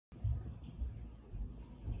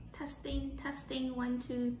Testing, 1,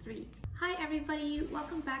 2, 3. Hi everybody,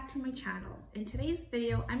 welcome back to my channel. In today's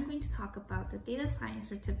video, I'm going to talk about the data science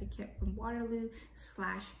certificate from Waterloo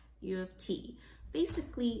 / U of T.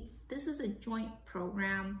 Basically, this is a joint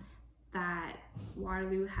program that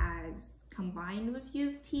Waterloo has combined with U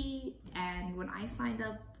of T, and when I signed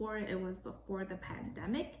up for it, it was before the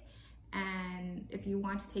pandemic. And if you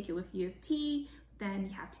want to take it with U of T, then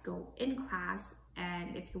you have to go in class,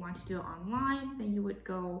 and if you want to do it online, then you would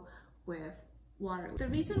go with Waterloo. The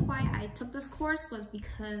reason why I took this course was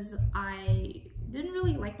because I didn't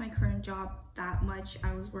really like my current job that much.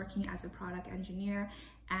 I was working as a product engineer,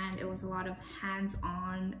 and it was a lot of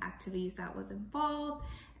hands-on activities that was involved,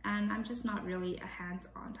 and I'm just not really a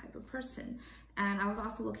hands-on type of person. And I was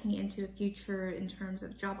also looking into the future in terms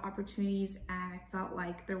of job opportunities, and I felt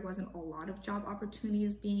like there wasn't a lot of job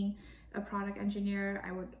opportunities being a product engineer.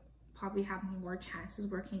 I would probably have more chances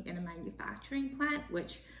working in a manufacturing plant,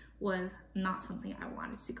 which was not something I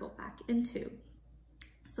wanted to go back into.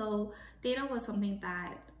 So data was something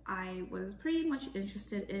that I was pretty much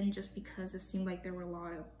interested in, just because it seemed like there were a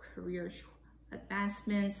lot of career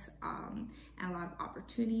advancements and a lot of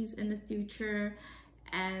opportunities in the future.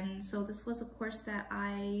 And so this was a course that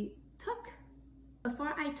I took.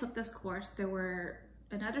 Before I took this course, there were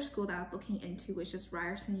another school that I was looking into, which is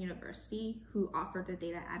Ryerson University, who offered the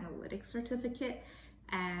data analytics certificate.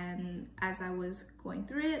 And as I was going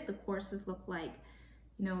through it, the courses looked like,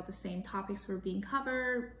 the same topics were being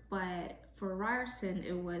covered, but for Ryerson,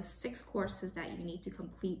 it was 6 courses that you need to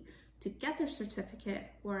complete to get their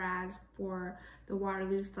certificate, whereas for the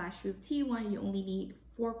Waterloo / U of T one, you only need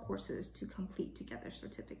 4 courses to complete to get their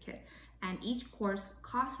certificate. And each course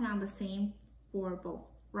costs around the same for both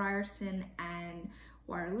Ryerson and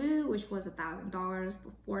Waterloo, which was $1,000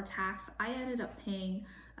 before tax. I ended up paying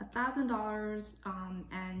 $1,000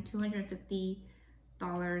 and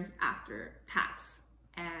 $250 after tax.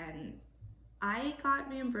 And I got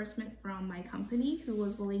reimbursement from my company, who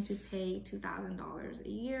was willing to pay $2,000 a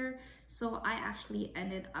year. So I actually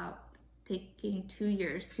ended up taking 2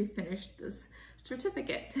 years to finish this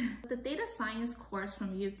certificate. The data science course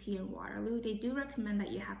from U of T and Waterloo, they do recommend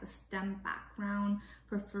that you have a STEM background,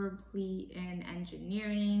 preferably in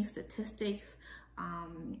engineering, statistics,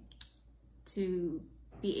 to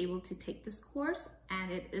be able to take this course,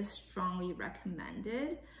 and it is strongly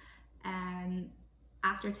recommended. And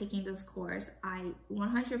after taking this course, I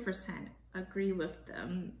 100% agree with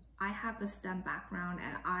them. I have a STEM background,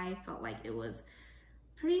 and I felt like it was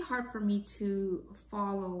pretty hard for me to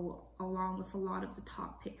follow along with a lot of the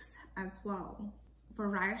topics as well. For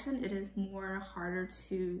Ryerson, it is more harder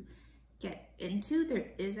to get into.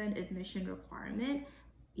 There is an admission requirement.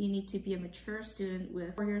 You need to be a mature student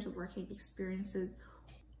with 4 years of working experiences,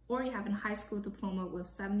 or you have a high school diploma with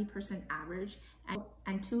 70% average,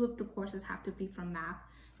 and 2 of the courses have to be from math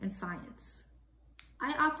and science.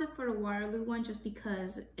 I opted for the Waterloo one just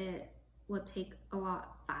because it would take a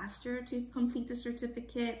lot faster to complete the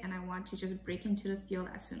certificate, and I want to just break into the field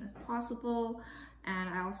as soon as possible, and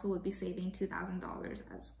I also would be saving $2,000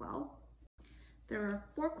 as well. There are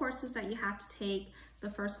 4 courses that you have to take. The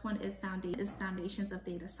first one is Foundations of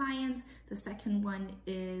Data Science. The second one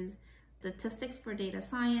is Statistics for Data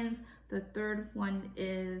Science. The third one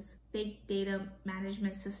is Big Data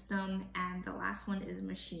Management System, and the last one is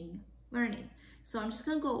Machine Learning. So I'm just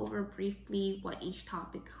going to go over briefly what each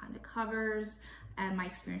topic kind of covers and my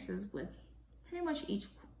experiences with pretty much each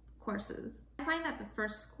courses. I find that the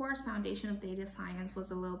first course, Foundation of Data Science, was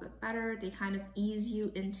a little bit better. They kind of ease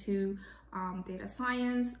you into data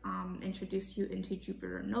science, introduce you into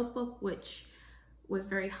Jupyter Notebook, which was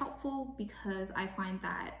very helpful because I find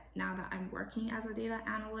that now that I'm working as a data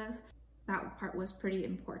analyst, that part was pretty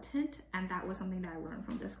important, and that was something that I learned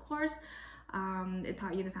from this course. It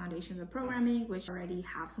taught you the foundations of programming, which I already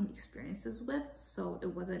have some experiences with, so it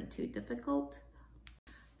wasn't too difficult.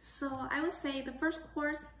 So I would say the first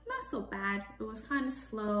course, not so bad. It was kind of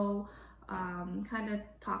slow, kind of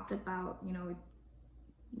talked about,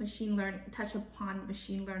 machine learning, touch upon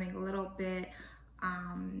machine learning a little bit.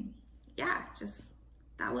 Yeah, just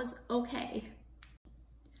that was okay.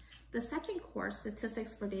 The second course,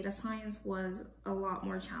 Statistics for Data Science, was a lot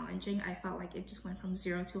more challenging. I felt like it just went from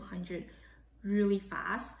 0 to 100 really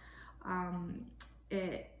fast.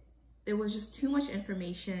 It was just too much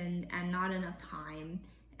information and not enough time.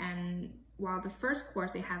 And while the first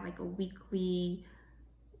course, they had like a weekly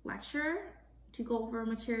lecture to go over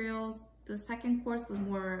materials, the second course was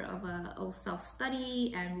more of a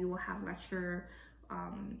self-study, and we will have lecture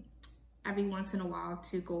every once in a while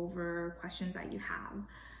to go over questions that you have.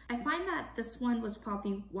 I find that this one was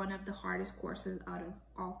probably one of the hardest courses out of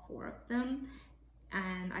all 4 of them.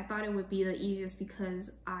 And I thought it would be the easiest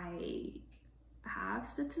because I have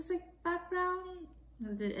statistics background.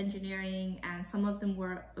 I did engineering, and some of them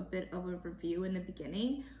were a bit of a review in the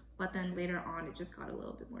beginning, but then later on it just got a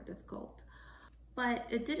little bit more difficult. But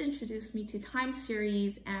it did introduce me to time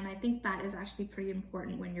series, and I think that is actually pretty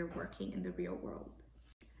important when you're working in the real world.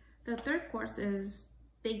 The third course is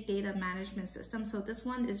Big Data Management System. So this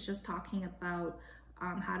one is just talking about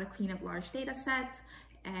how to clean up large data sets,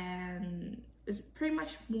 and is pretty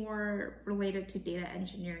much more related to data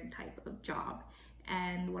engineering type of job.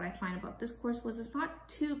 And what I find about this course was it's not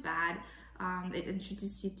too bad. It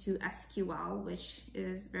introduced you to SQL, which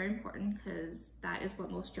is very important because that is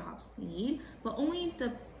what most jobs need, but only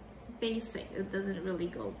the basic. It doesn't really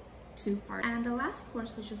go too far. And the last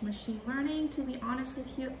course, which is machine learning, to be honest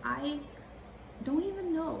with you, I don't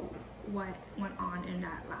even know what went on in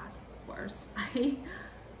that last course.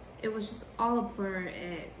 It was just all a blur.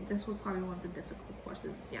 This was probably one of the difficult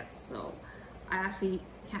courses yet, so I actually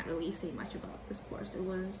can't really say much about this course. I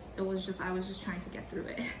was just trying to get through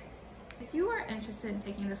it. If you are interested in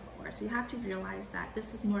taking this course, you have to realize that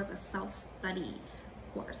this is more of a self-study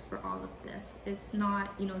course for all of this. It's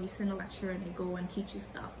not, you sit in a lecture and they go and teach you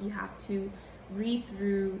stuff. You have to read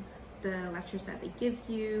through the lectures that they give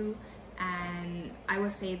you, and I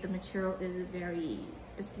would say the material is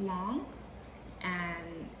it's long,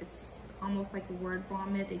 and it's almost like a word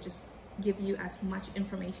vomit. They just give you as much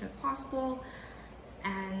information as possible,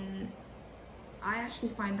 and I actually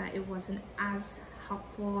find that it wasn't as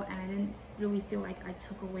helpful, and I didn't really feel like I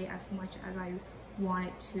took away as much as I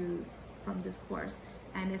wanted to from this course.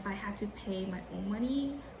 And if I had to pay my own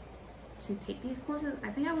money to take these courses, I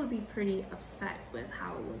think I would be pretty upset with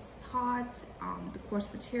how it was taught, the course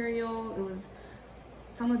material.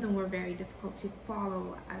 Some of them were very difficult to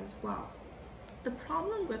follow as well. The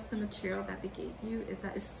problem with the material that they gave you is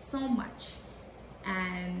that it's so much,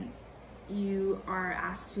 and you are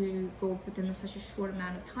asked to go through them in such a short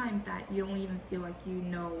amount of time that you don't even feel like you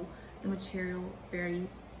know the material very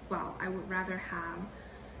well. I would rather have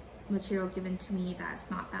material given to me that's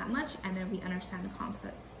not that much, and then we understand the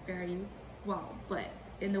concept very well. But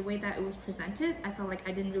in the way that it was presented, I felt like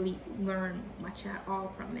I didn't really learn much at all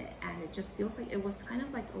from it, and it just feels like it was kind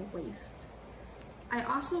of like a waste. I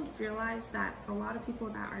also realized that a lot of people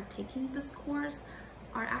that are taking this course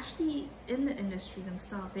are actually in the industry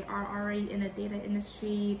themselves. They are already in the data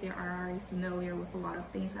industry. They are already familiar with a lot of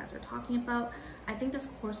things that they're talking about. I think this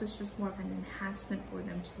course is just more of an enhancement for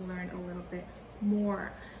them to learn a little bit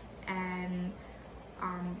more. And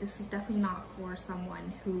this is definitely not for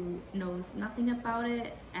someone who knows nothing about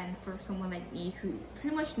it, and for someone like me who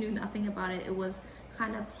pretty much knew nothing about it, it was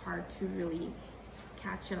kind of hard to really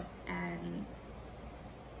catch up and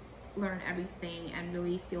learn everything and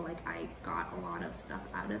really feel like I got a lot of stuff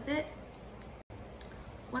out of it.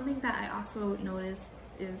 One thing that I also noticed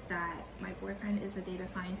is that my boyfriend is a data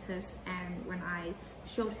scientist, and when I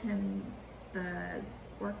showed him the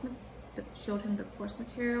course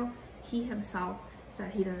material, he himself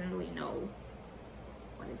said he doesn't really know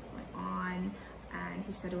what is going on, and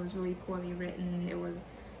he said it was really poorly written. It was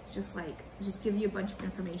just give you a bunch of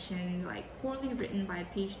information, like poorly written by a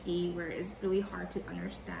PhD, where it's really hard to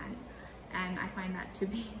understand. And I find that to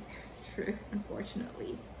be very true,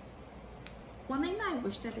 unfortunately. One thing that I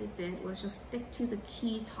wish that they did was just stick to the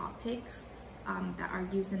key topics that are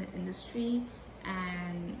used in the industry,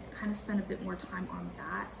 and kind of spend a bit more time on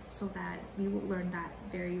that so that we will learn that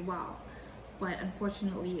very well. But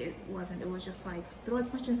unfortunately it wasn't. It was just like throw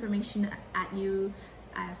as much information at you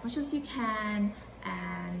as much as you can,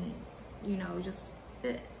 and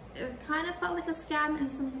it kind of felt like a scam in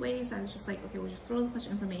some ways. I was just like, okay, we'll just throw as much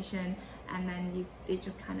information, and then they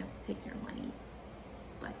just kind of take your money.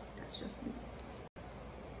 But that's just me.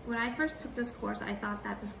 When I first took this course, I thought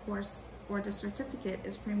that this course or the certificate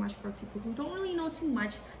is pretty much for people who don't really know too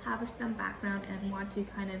much, have a STEM background, and want to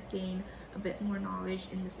kind of gain a bit more knowledge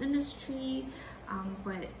in this industry.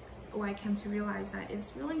 But what I came to realize that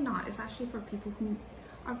it's really not. It's actually for people who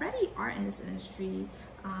already are in this industry,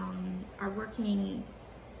 are working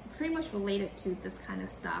pretty much related to this kind of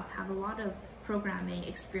stuff, have a lot of programming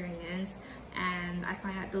experience, and I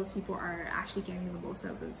find that those people are actually getting the most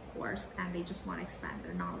out of this course, and they just want to expand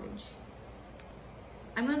their knowledge.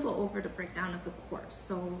 I'm going to go over the breakdown of the course.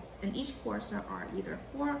 So in each course there are either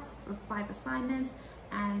 4 or 5 assignments,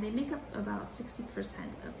 and they make up about 60%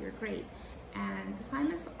 of your grade. And the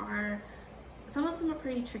assignments some of them are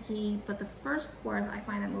pretty tricky, but the first course I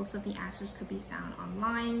find that most of the answers could be found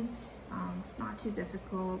online. It's not too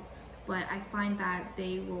difficult, but I find that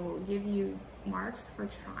they will give you marks for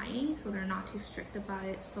trying, so they're not too strict about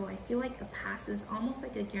it. So I feel like a pass is almost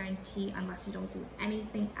like a guarantee unless you don't do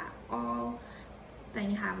anything at all.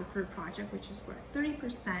 Then you have a group project, which is worth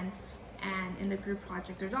 30%, and in the group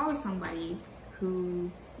project there's always somebody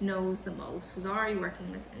who knows the most, who's already working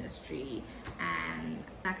in this industry, and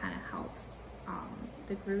that kind of helps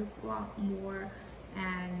the group a lot more.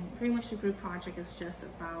 And pretty much the group project is just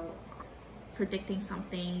about predicting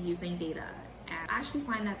something using data. And I actually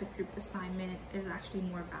find that the group assignment is actually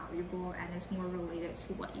more valuable and is more related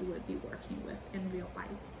to what you would be working with in real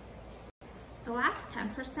life. The last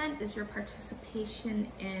 10% is your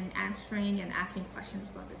participation in answering and asking questions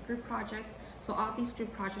about the group projects. So all these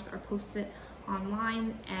group projects are posted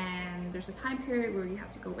online, and there's a time period where you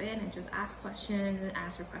have to go in and just ask questions and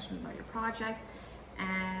answer questions about your projects.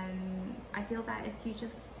 And I feel that if you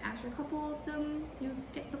just answer a couple of them, you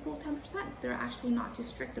get the full 10%. They're actually not too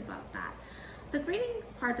strict about that. The grading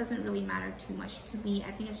part doesn't really matter too much to me.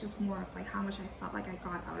 I think it's just more of like how much I felt like I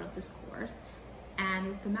got out of this course. And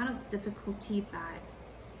with the amount of difficulty that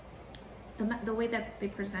the way that they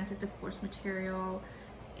presented the course material,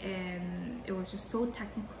 and it was just so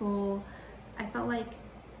technical, I felt like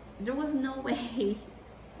there was no way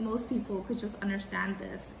most people could just understand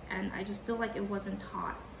this, and I just feel like it wasn't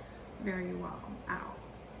taught very well at all.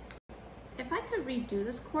 If I could redo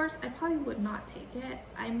this course, I probably would not take it.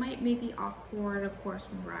 I might maybe opt for the course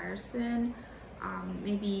from Ryerson.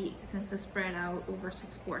 Maybe since it's spread out over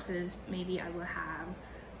 6 courses, maybe I would have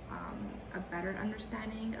a better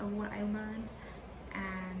understanding of what I learned.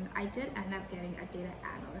 And I did end up getting a data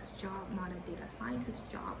analyst job, not a data scientist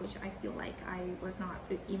job, which I feel like I was not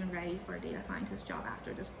even ready for a data scientist job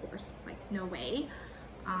after this course, like no way.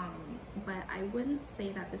 But I wouldn't say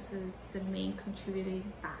that this is the main contributing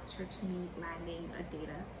factor to me landing a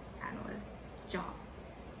data analyst job.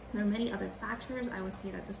 There are many other factors. I would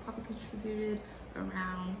say that this probably contributed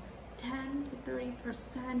around 10 to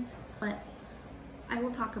 30%, but I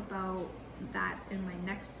will talk about that in my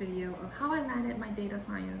next video of how I landed my data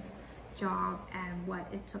science job and what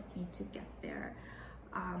it took me to get there.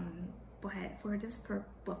 But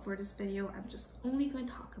for this video, I'm just only going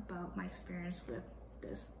to talk about my experience with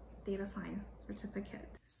this data science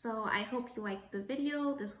certificate. So I hope you liked the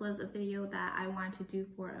video. This was a video that I wanted to do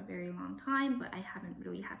for a very long time, but I haven't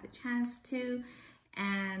really had the chance to.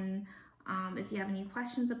 And if you have any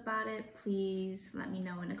questions about it, please let me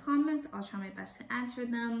know in the comments. I'll try my best to answer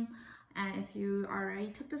them. And if you already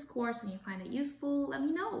took this course and you find it useful, let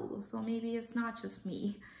me know. So maybe it's not just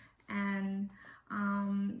me. And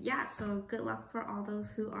yeah, so good luck for all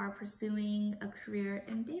those who are pursuing a career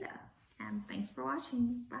in data. And thanks for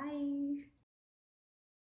watching. Bye.